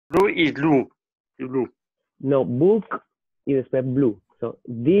Blue is blue. Is blue. No, book y después blue. So,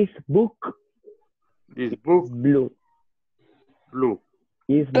 this book This book blue blue.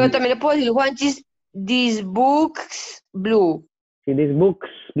 is Pero blue. también le puedo decir, Juanchis, this book's blue. See, this book's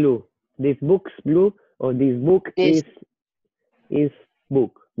blue. This book's blue or this book Yes. is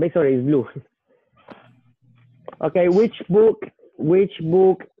book. Sorry, is blue. Okay, which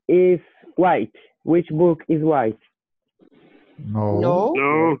book is white? Which book is white? No. No.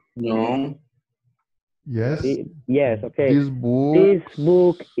 No. No. Yes. Yes, okay. This book. This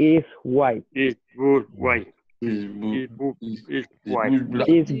book is white. This book white. This This book is this white. black.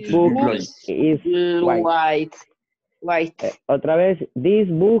 This This book black. is white. White. White. Otra vez, this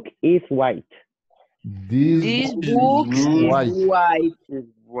book is white. This This is book blue. is White. white. Is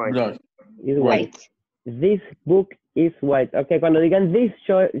white. Black. Is white. White. This book is white. Okay, cuando digan this,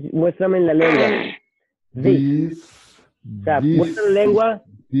 muéstrame en la lengua. This. O sea, muestra la lengua.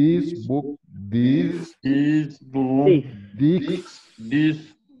 This book, this This book. This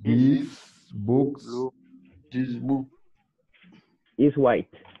books, Blue. This book. is white.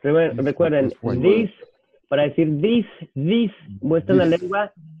 Recuerden, is white. this, para decir this, muestra la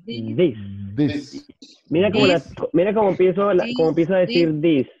lengua. This. this, Mira cómo, This. mira cómo empiezo, cómo empiezo a decir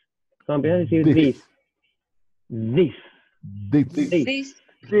this. Cómo empiezo a decir This. this. this, This. This. This.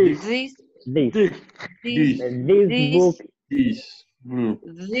 This. This. This. This. This book. This blue.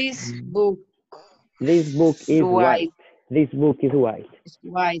 This book This book is white. white. This book is white. is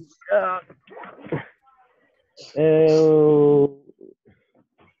white.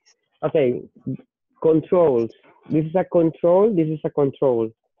 Okay, controls. This is a control. This is a control.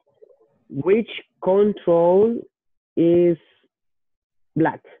 Which control is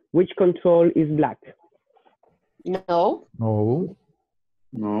black? Which control is black? No. no,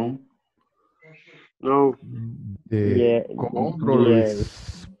 No. No. the Yeah, control yes.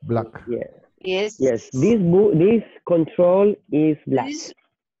 is black. Yeah. Yes. Yes. This control is black. This,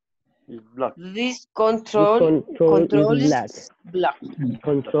 Is black. this control, control is black. black.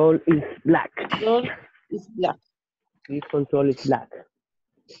 Control is black. Control is black. This control is black.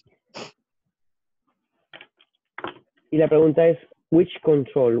 Y la pregunta es, which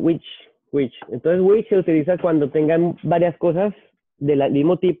control? Which. Entonces, which se utiliza cuando tengan varias cosas del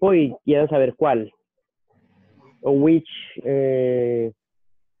mismo tipo y quieran saber cuál. O which,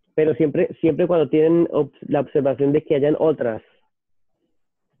 pero siempre cuando tienen la observación de que hayan otras.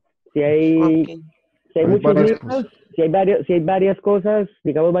 Si hay, Okay. si hay Hay muchos varias libros, si hay varias cosas,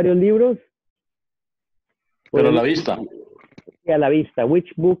 digamos varios libros. Pero a la podemos- vista. A la vista.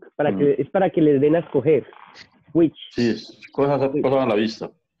 Which book, es para que les den a escoger. Which. Sí, es cosas a la vista.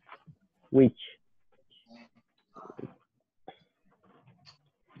 Which.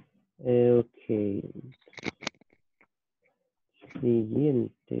 Ok.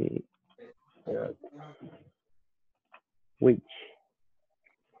 Siguiente. Which.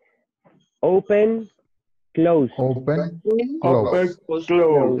 Open, close. Open, Open, close.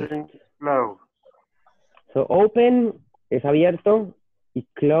 close. Cloud. So, open es abierto y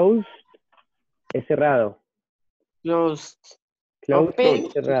closed es cerrado. Closed. Closed Open.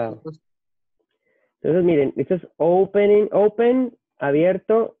 es cerrado. Entonces, miren, esto es open,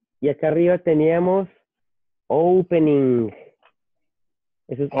 abierto, y acá arriba teníamos opening.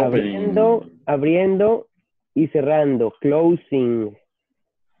 Eso es Opening. abriendo y cerrando. Closing.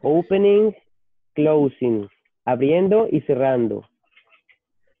 Opening, closing. Abriendo y cerrando.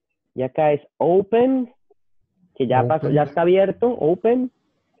 Y acá es open, que ya pasó, Open. ya está abierto, open,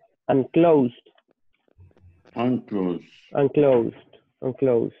 and closed. Unclosed.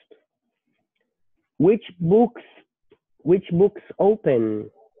 Unclosed. Which books open?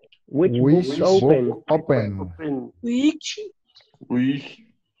 Which books open? book open? Open. Which Which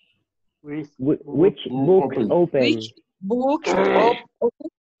Which Which books open? Which books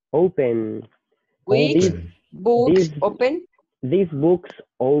Open. Which Open. books These- open? These books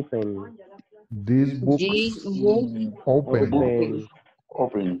open. These books These books open. Open.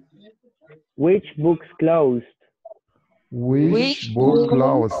 open. Which books closed? Which book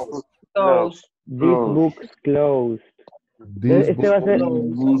closed? closed. These Closed. books closed. This Este va a ser,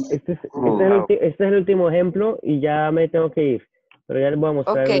 Books este es el último ejemplo y ya me tengo que ir. Pero ya les voy a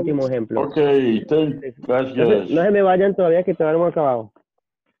mostrar Ok. el último ejemplo. Ok, gracias. No se me vayan todavía que todavía no hemos acabado.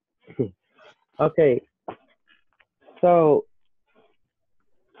 Okay. So,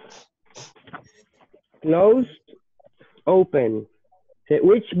 closed, open. So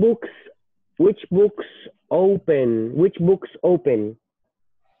which books open? Which books open?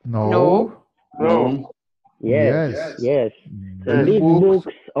 No. No. Yes. Yes. So These these books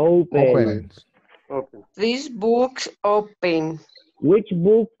books open. open. open. These books open. Which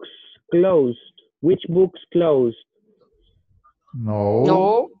books closed? Which books closed? No.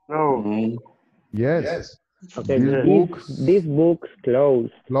 No. No. No. Yes. Okay, These books these books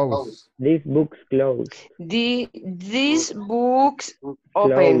closed. close. These books closed. These books Closed.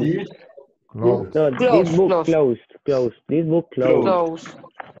 open. These Close. No, Close, this book close. closed. Closed. This book closed. Close.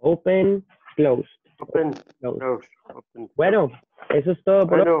 Open, closed. Open. Closed. Close. Open. Bueno, eso es todo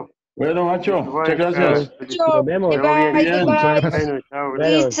por hoy. Bueno. Bueno, Nacho, muchas gracias. Nos vemos. Bye, bye, Bien. bye. Muchas gracias. Bueno, chao.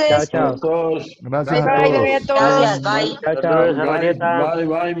 Bueno, chao, chao. A todos. Gracias Bye, a bye, bye a todos. todos. Gracias, bye. Chao, chao. Saludos a Bye, Marieta. bye,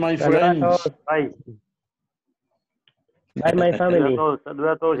 bye, my Saludos a friends. todos. Bye. Bye, my family. Saludos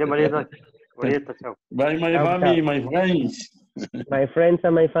a todos y a Marieta. Marieta, chao. Bye, my Chao, family, chao. my friends. My friends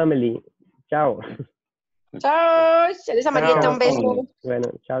and my family. Chao. Chao. Teresa Marieta, un beso. Bueno,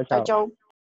 chao, Chao, chao. chao.